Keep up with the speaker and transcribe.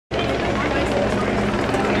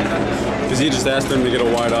Because he just asked them to get a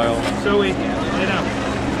wide aisle. So we, if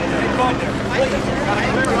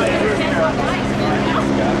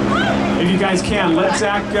you guys can, let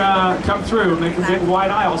Zach come through, make a big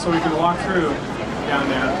wide aisle so we can walk through down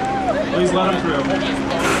there. Please let him through.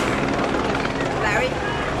 Larry?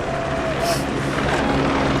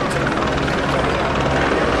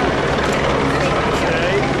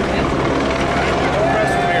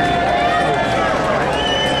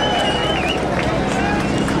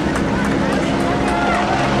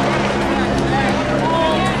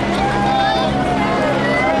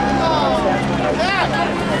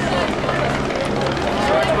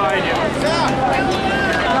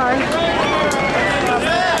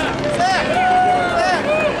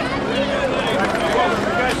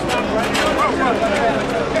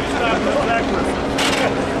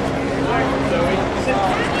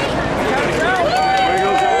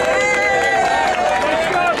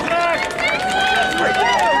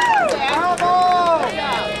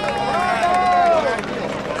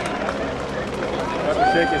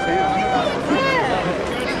 Shake his hand.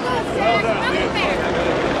 Well done, dude.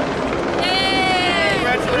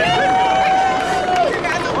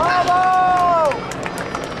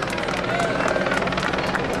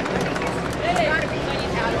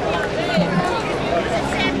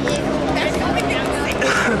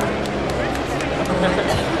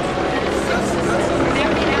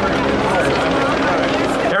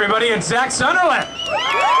 Everybody, it's Zac Sunderland.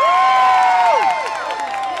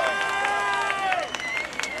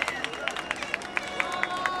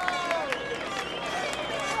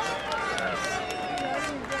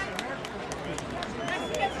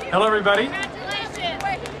 Hello, everybody.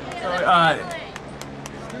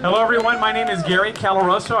 Hello, everyone. My name is Gary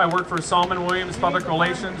Caloroso. I work for Solomon Williams Public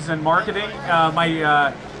Relations and Marketing.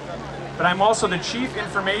 But I'm also the Chief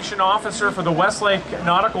Information Officer for the Westlake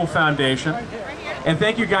Nautical Foundation. And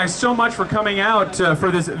thank you guys so much for coming out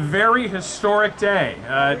for this very historic day.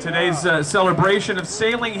 Today's celebration of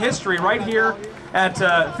sailing history right here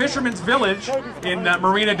at Fisherman's Village in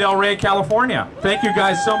Marina Del Rey, California. Thank you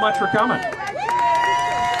guys so much for coming.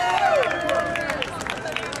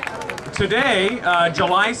 Today,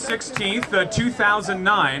 July 16th,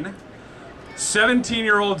 2009,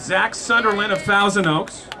 17-year-old Zac Sunderland of Thousand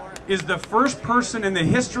Oaks is the first person in the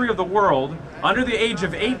history of the world under the age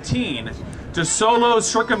of 18 to solo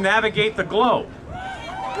circumnavigate the globe.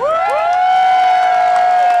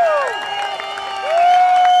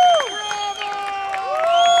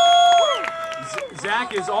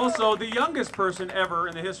 Zac is also the youngest person ever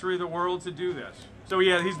in the history of the world to do this. So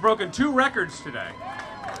he's broken 2 records today.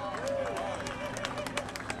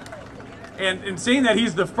 And seeing that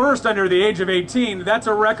he's the first under the age of 18, that's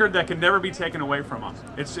a record that can never be taken away from us.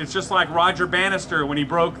 It's just like Roger Bannister when he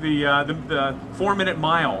broke the 4-minute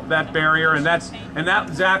mile, that barrier, and that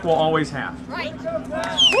Zac will always have. Right.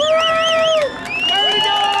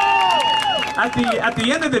 At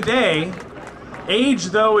the end of the day, age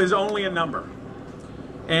though is only a number.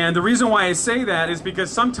 And the reason why I say that is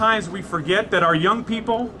because sometimes we forget that our young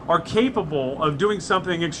people are capable of doing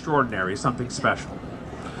something extraordinary, something special.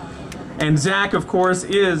 And Zac, of course,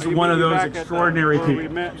 is one of those extraordinary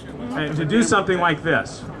people. And to do something like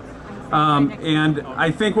this. And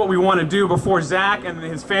I think what we want to do before Zac and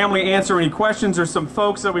his family answer any questions are some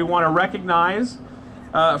folks that we want to recognize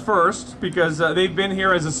first, because they've been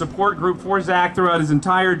here as a support group for Zac throughout his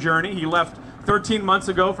entire journey. He left 13 months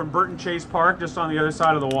ago from Burton Chase Park, just on the other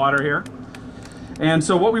side of the water here. And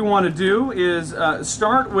so what we want to do is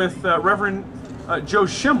start with Reverend Joe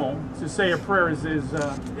Schimmel to say a prayer.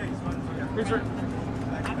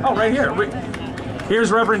 Oh, right here.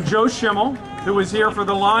 Here's Reverend Joe Schimmel, who was here for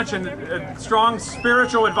the launch and a strong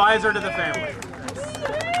spiritual advisor to the family.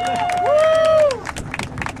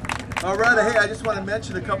 All right, hey, I just want to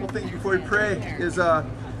mention a couple things before we pray. Is a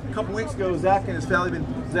couple weeks ago, Zac and his family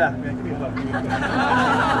Zac, man, give me a hug.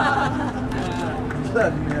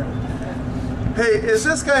 Love you, man. Hey, is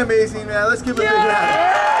this guy amazing, man? Let's give him a big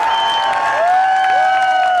hand.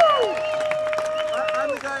 I'm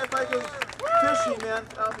the guy, if I go fishing, man,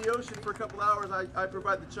 out in the ocean for a couple hours, I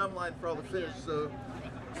provide the chum line for all the fish. So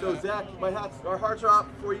Zac, our hearts are out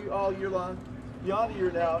for you all year long, beyond a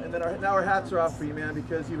year now, and then now our hats are off for you, man,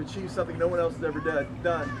 because you've achieved something no one else has ever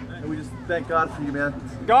done, and we just thank God for you, man.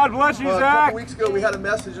 God bless you, Zac. A couple weeks ago, we had a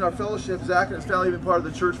message in our fellowship. Zac and his family have been part of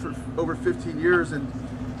the church for over 15 years, and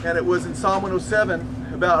it was in Psalm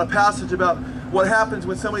 107 about a passage about what happens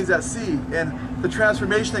when somebody's at sea and the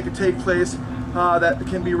transformation that can take place that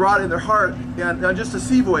can be wrought in their heart, and just a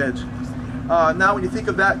sea voyage. Now when you think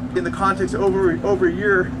of that in the context of over a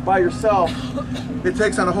year by yourself, it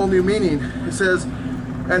takes on a whole new meaning. It says,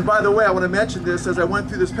 And by the way, I want to mention this, as I went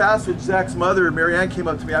through this passage, Zach's mother, Marianne, came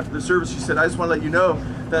up to me after the service. She said, I just want to let you know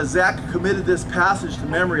that Zach committed this passage to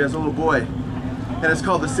memory as a little boy. And it's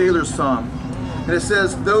called the Sailor's Psalm. And it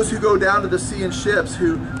says, those who go down to the sea in ships,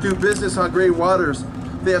 who do business on great waters,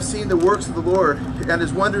 they have seen the works of the Lord and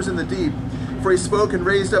his wonders in the deep. For he spoke and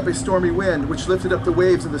raised up a stormy wind, which lifted up the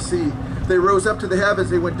waves of the sea. They rose up to the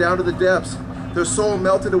heavens, they went down to the depths. Their soul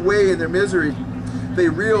melted away in their misery. They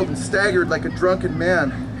reeled and staggered like a drunken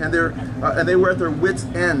man, and they were at their wits'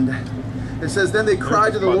 end. It says, then they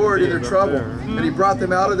cried to the Lord in their trouble, and he brought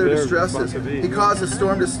them out of their distresses. He caused the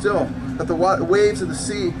storm to still, that the waves of the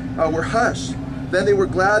sea were hushed. Then they were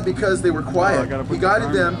glad because they were quiet. He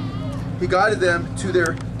guided them to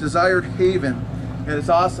their desired haven. And it's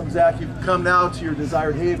awesome, Zach, you've come now to your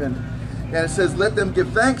desired haven. And it says, let them give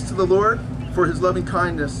thanks to the Lord for his loving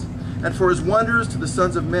kindness and for his wonders to the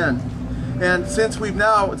sons of men. And since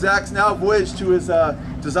Zach's now voyaged to his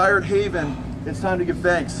desired haven, it's time to give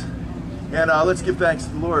thanks. And let's give thanks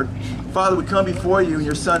to the Lord. Father, we come before you in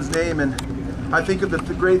your Son's name, and I think of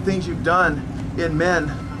the great things you've done in men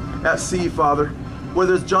at sea, Father.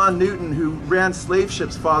 Whether it's John Newton, who ran slave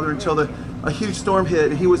ships, Father, until a huge storm hit,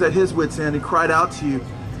 and he was at his wit's end and cried out to you,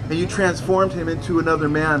 and you transformed him into another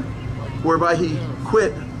man, whereby he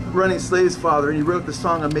quit running slaves, Father, and he wrote the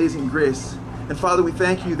song Amazing Grace. And Father, we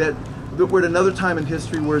thank you that we're at another time in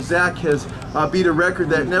history where Zach has beat a record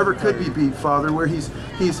that never could be beat, Father, where he's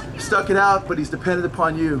stuck it out, but he's depended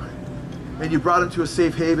upon you. And you brought him to a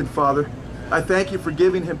safe haven, Father. I thank you for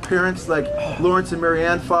giving him parents like Lawrence and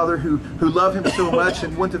Marianne, Father, who love him so much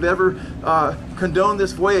and wouldn't have ever condoned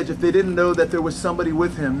this voyage if they didn't know that there was somebody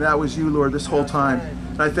with him. That was you, Lord, this whole time.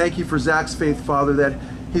 And I thank you for Zach's faith, Father, that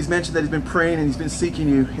he's mentioned that he's been praying and he's been seeking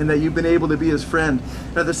you, and that you've been able to be his friend.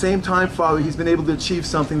 And at the same time, Father, he's been able to achieve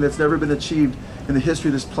something that's never been achieved in the history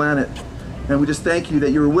of this planet. And we just thank you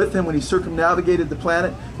that you were with him when he circumnavigated the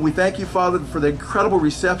planet. And we thank you, Father, for the incredible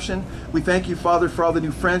reception. We thank you, Father, for all the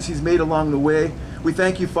new friends he's made along the way. We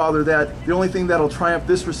thank you, Father, that the only thing that'll triumph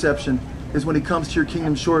this reception is when he comes to your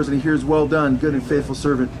kingdom shores and he hears, well done, good and faithful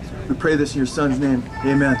servant. We pray this in your Son's name.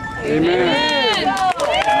 Amen. Amen.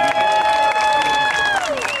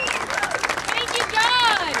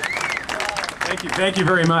 Thank you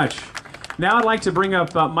very much. Now I'd like to bring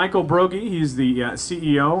up Michael Brogy. He's the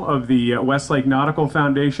CEO of the Westlake Nautical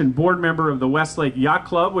Foundation, board member of the Westlake Yacht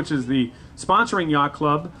Club, which is the sponsoring yacht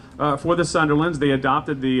club for the Sunderlands. They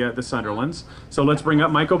adopted the Sunderlands. So let's bring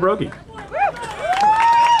up Michael Brogy.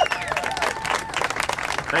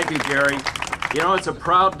 Thank you, Jerry. You know, it's a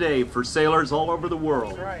proud day for sailors all over the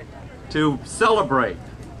world to celebrate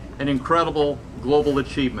an incredible global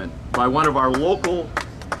achievement by one of our local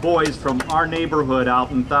boys from our neighborhood out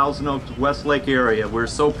in Thousand Oaks, Westlake area. We're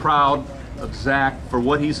so proud of Zach for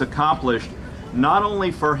what he's accomplished, not only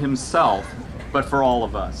for himself, but for all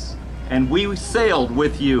of us. And we sailed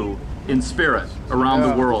with you in spirit around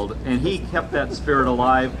the world, and he kept that spirit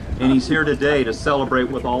alive, and he's here today to celebrate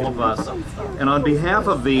with all of us. And on behalf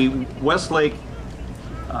of the Westlake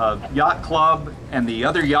Yacht Club and the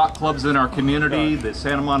other yacht clubs in our community, the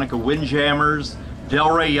Santa Monica Windjammers, Del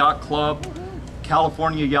Rey Yacht Club,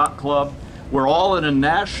 California Yacht Club, we're all in a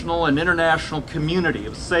national and international community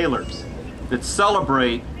of sailors that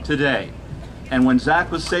celebrate today. And when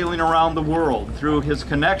Zach was sailing around the world through his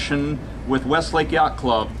connection with Westlake Yacht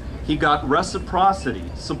Club, he got reciprocity,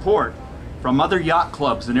 support from other yacht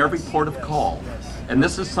clubs in every port of call. And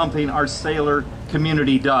this is something our sailor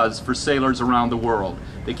community does for sailors around the world.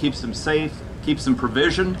 It keeps them safe, keeps them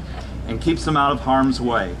provisioned, and keeps them out of harm's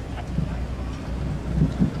way.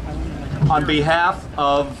 On behalf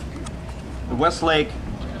of the Westlake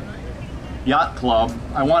Yacht Club,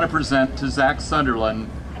 I want to present to Zac Sunderland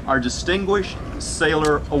our Distinguished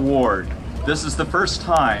Sailor Award. This is the first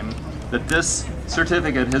time that this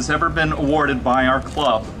certificate has ever been awarded by our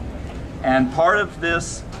club. And part of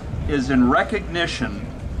this is in recognition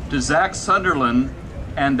to Zac Sunderland,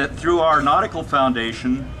 and that through our Nautical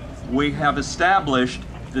Foundation, we have established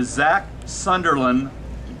the Zac Sunderland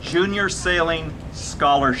Junior Sailing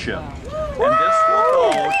Scholarship. And this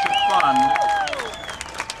will go to fund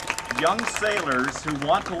young sailors who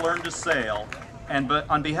want to learn to sail. But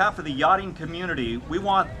on behalf of the yachting community, we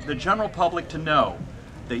want the general public to know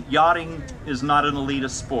that yachting is not an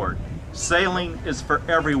elitist sport. Sailing is for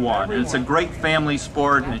everyone, and it's a great family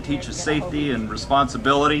sport, and it teaches safety and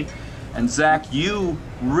responsibility. And Zac, you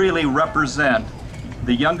really represent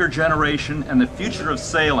the younger generation and the future of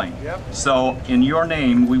sailing. So in your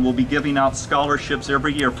name, we will be giving out scholarships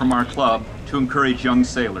every year from our club to encourage young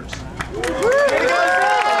sailors.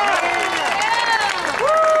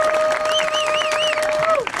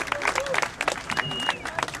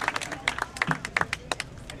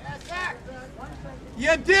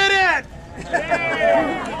 You did it!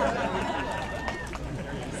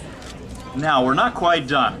 Now, we're not quite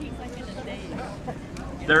done.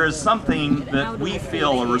 There is something that we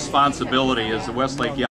feel a responsibility as the Westlake